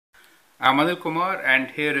I'm Anil Kumar,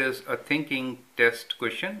 and here is a thinking test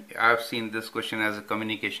question. I've seen this question as a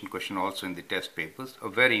communication question also in the test papers, a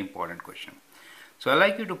very important question. So I'd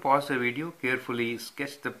like you to pause the video, carefully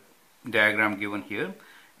sketch the diagram given here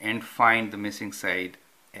and find the missing side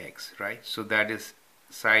X, right? So that is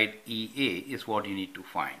side EA is what you need to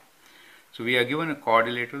find. So we are given a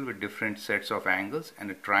quadrilateral with different sets of angles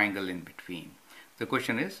and a triangle in between. The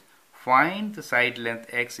question is, find the side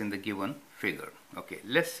length X in the given figure. Okay,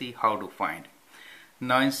 let's see how to find it.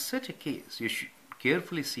 Now in such a case, you should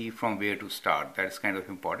carefully see from where to start. That is kind of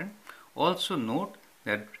important. Also note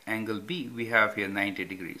that angle B we have here 90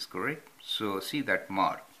 degrees, correct? So see that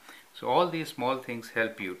mark. So all these small things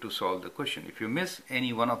help you to solve the question. If you miss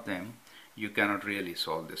any one of them, you cannot really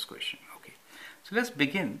solve this question. Okay, so let's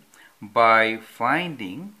begin by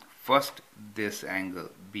finding first this angle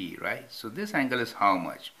B, right? So this angle is how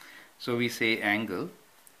much? So we say angle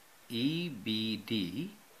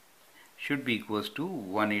EBD should be equals to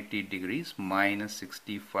 180 degrees minus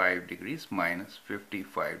 65 degrees minus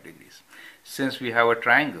 55 degrees. Since we have a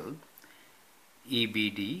triangle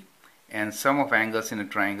EBD and sum of angles in a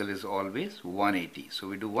triangle is always 180. So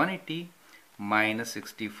we do 180 minus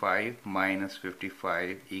 65 minus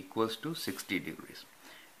 55 equals to 60 degrees.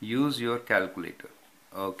 Use your calculator.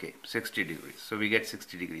 Okay, 60 degrees. So we get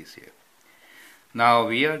 60 degrees here. Now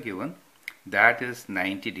we are given that is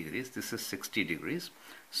 90 degrees. This is 60 degrees.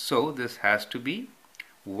 So this has to be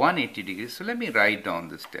 180 degrees. So let me write down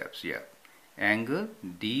the steps. Yeah. Angle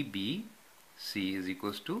DBC is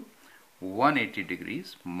equals to 180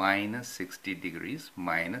 degrees minus 60 degrees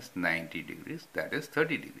minus 90 degrees. That is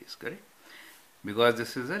 30 degrees, correct? Because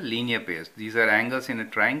this is a linear pair. These are angles in a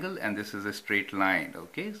triangle and this is a straight line.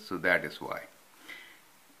 Okay, so that is why.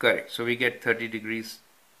 Correct. So we get 30 degrees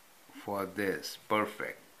for this.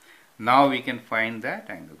 Perfect. Now we can find that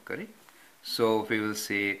angle, correct? So we will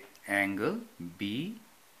say angle BDC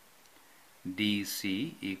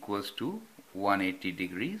equals to 180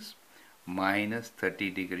 degrees minus 30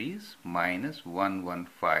 degrees minus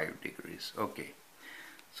 115 degrees. Okay,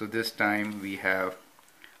 so this time we have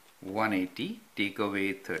 180, take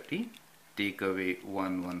away 30, take away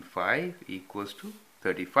 115 equals to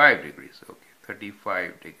 35 degrees. Okay,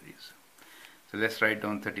 35 degrees. So let's write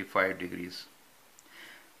down 35 degrees.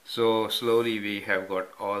 So slowly we have got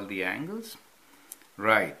all the angles.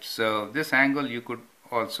 Right, so this angle you could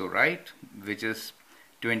also write, which is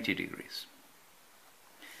 20 degrees.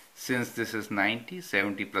 Since this is 90,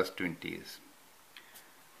 70 plus 20 is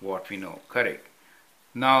what we know, correct?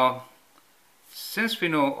 Now, since we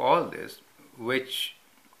know all this, which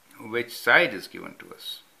side is given to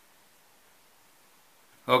us?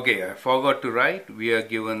 Okay, I forgot to write. We are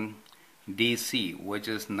given DC, which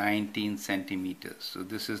is 19 centimeters. So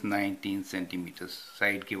this is 19 centimeters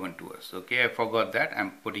side given to us. Okay, I forgot that.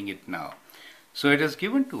 I'm putting it now. So it is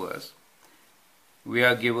given to us. We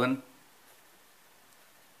are given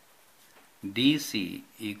DC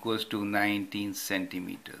equals to 19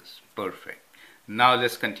 centimeters. Perfect. Now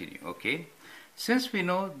let's continue. Okay, since we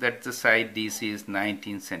know that the side DC is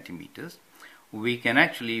 19 centimeters, we can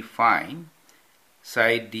actually find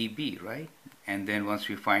side DB, right? And then once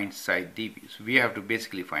we find side DB, so we have to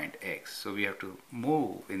basically find X. So we have to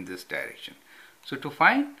move in this direction. So to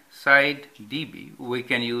find side DB, we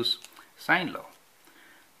can use sine law.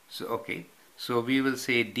 So okay, so we will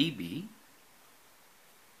say DB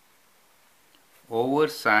over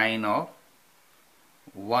sine of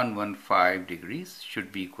 115 degrees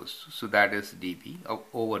should be equals to, so that is DB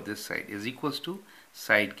over this side is equals to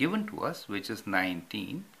side given to us, which is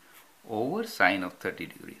 19 over sine of 30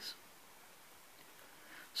 degrees.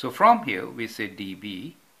 So from here we say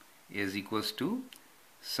DB is equals to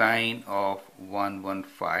sine of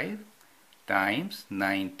 115 times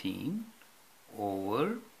 19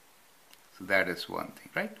 over, so that is one thing,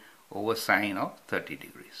 right, over sine of 30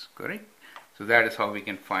 degrees, correct? So that is how we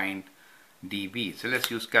can find DB. So let's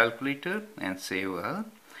use calculator and say, well,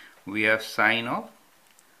 we have sine of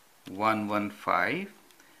 115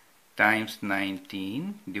 times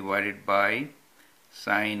 19 divided by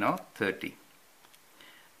sine of 30.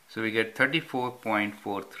 So we get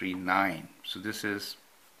 34.439. So this is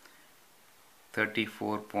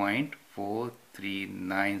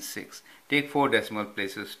 34.4396. Take 4 decimal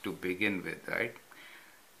places to begin with, right?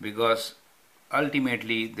 Because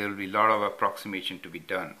ultimately there will be a lot of approximation to be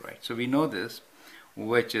done, right? So we know this,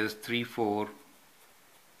 which is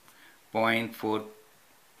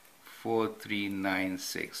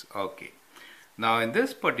 34.4396. Okay, now in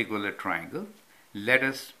this particular triangle, let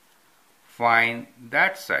us find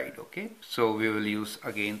that side. Okay, so we will use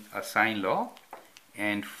again a sine law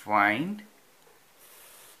and find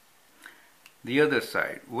the other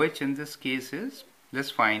side, which in this case is,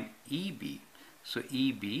 let's find EB. So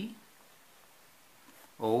EB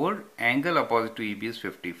over angle opposite to EB is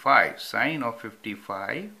 55. Sine of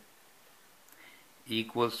 55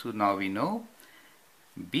 equals to, now we know,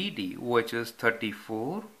 BD, which is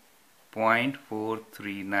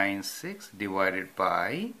 34.4396 divided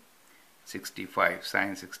by 65,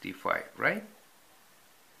 sine 65, right?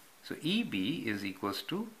 So EB is equals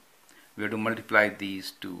to, we have to multiply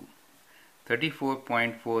these two.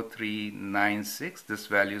 34.4396, this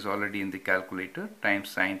value is already in the calculator, times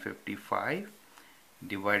sine 55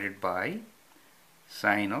 divided by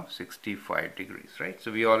sine of 65 degrees, right?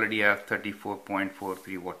 So we already have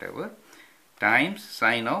 34.43 whatever, times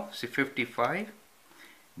sine of 55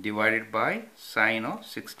 divided by sine of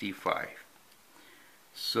 65.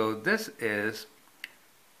 So this is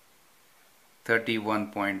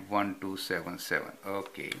 31.1277.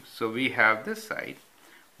 Okay, so we have this side,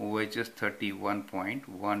 which is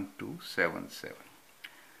 31.1277.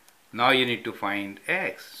 Now you need to find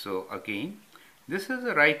x. So again, this is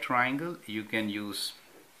a right triangle. You can use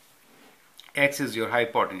x is your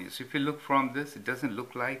hypotenuse. If you look from this, it doesn't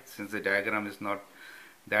look like, since the diagram is not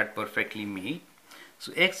that perfectly made.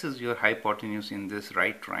 So x is your hypotenuse in this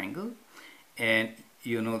right triangle, and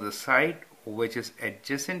you know the side which is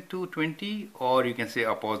adjacent to 20, or you can say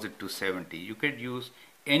opposite to 70. You could use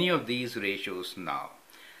any of these ratios now,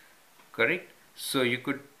 correct? So you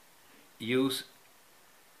could use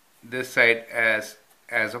this side as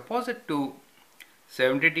opposite to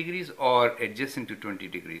 70 degrees or adjacent to 20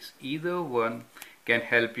 degrees. Either one can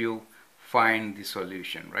help you find the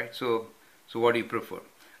solution, right? So what do you prefer?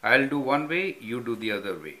 I'll do one way, you do the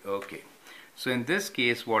other way. Okay, so in this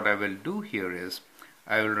case what I will do here is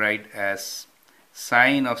I will write as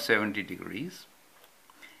sine of 70 degrees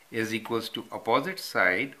is equals to opposite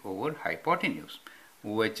side over hypotenuse,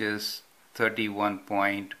 which is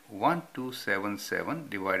 31.1277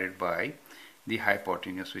 divided by the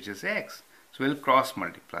hypotenuse, which is x. So we'll cross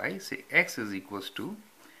multiply, say x is equals to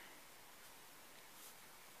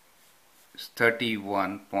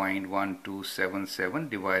 31.1277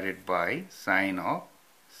 divided by sine of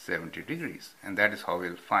 70 degrees, and that is how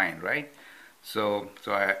we'll find, right? So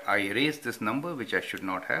I erased this number which I should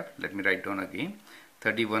not have. Let me write down again.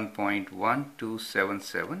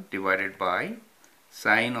 31.1277 divided by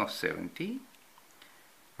sine of 70,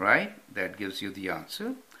 right? That gives you the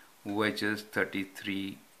answer, which is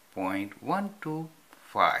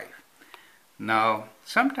 33.125. Now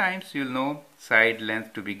sometimes you'll know side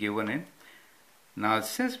length to be given in. Now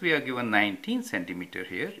since we are given 19 centimeter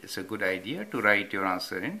here, it's a good idea to write your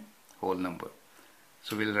answer in whole number.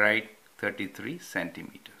 So we'll write 33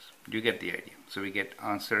 centimeters. Do you get the idea? So we get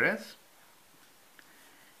answer as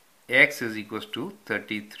x is equals to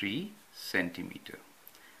 33 centimeter.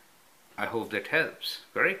 I hope that helps,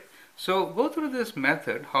 correct? So go through this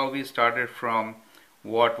method, how we started from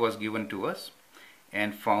what was given to us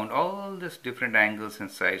and found all these different angles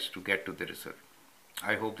and sides to get to the result.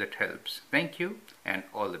 I hope that helps. Thank you and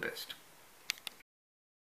all the best.